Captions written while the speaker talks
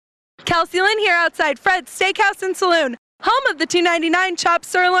Kelsey Lynn here outside Fred's Steakhouse and Saloon, home of the $2.99 chopped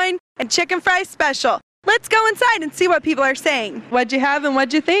sirloin and chicken fry special. Let's go inside and see what people are saying. What'd you have and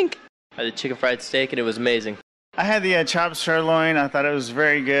what'd you think? I had the chicken fried steak and it was amazing. I had the chopped sirloin. I thought it was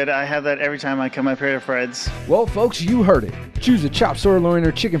very good. I have that every time I come up here to Fred's. Well, folks, you heard it. Choose a chopped sirloin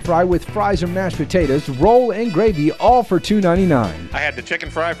or chicken fry with fries or mashed potatoes, roll, and gravy, all for $2.99. I had the chicken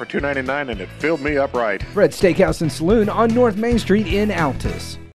fry for $2.99 and it filled me up right. Fred's Steakhouse and Saloon on North Main Street in Altus.